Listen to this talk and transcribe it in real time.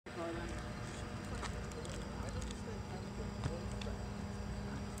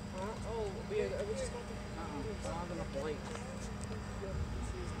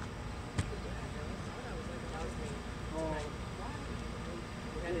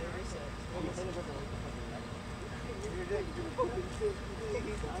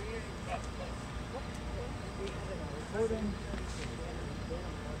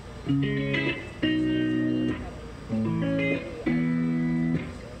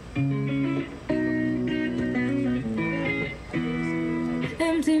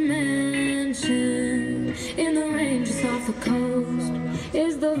Empty mansion in the rain just off the coast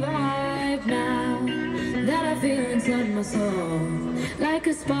is the vibe now that I feel inside my soul. Like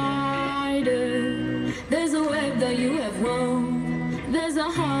a spider, there's a web that you have wove. There's a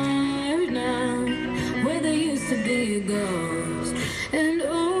heart now where there used to be a ghost. And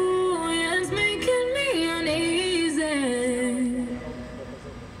oh, yeah, it's making me uneasy.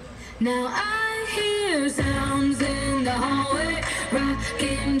 Now I hear sounds in the hallway,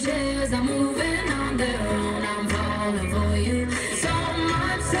 rocking chairs are moving on their own. I'm falling for you, so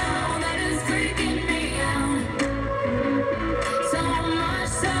much so that it's freaking me out. So much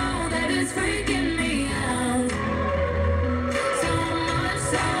so that it's freaking me out. So much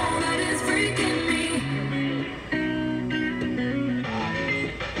so that it's freaking me.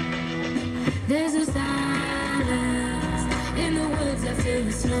 There's a silence in the woods after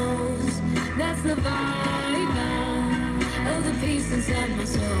the snows. That's the vibe now of the peace inside my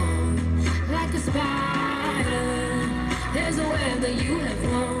soul. Like a spider, there's a web that you have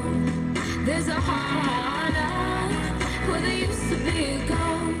wove. There's a heart where there used to be a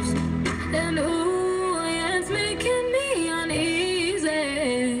ghost. And ooh, yeah, it's making me uneasy.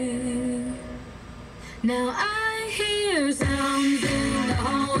 Now I hear sounds in the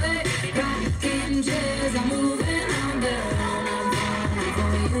hallway, rocking chairs are moving on their own. I'm falling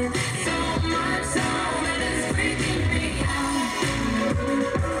for you, so much so that it's freaking me out.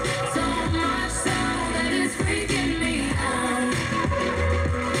 So much so that it's freaking me out.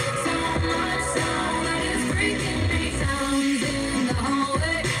 So much so that it's freaking me. Sounds in the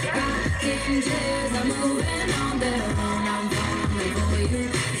hallway, rocking chairs are moving on their own. I'm falling for you,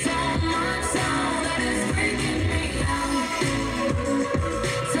 so much so that it's freaking me out.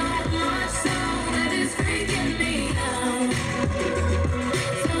 So much so that it's freaking me out.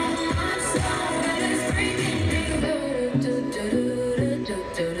 So much so that it's freaking me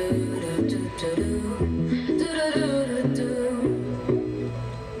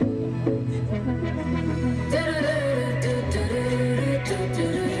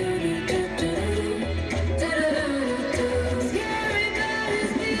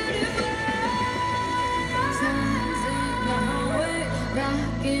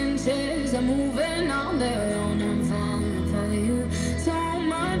chairs are moving on their own. I'm falling for you, so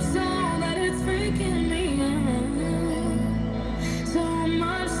much so that it's freaking me out. So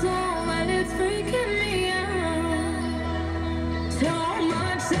much so that it's freaking me out. So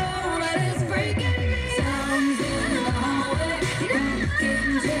much so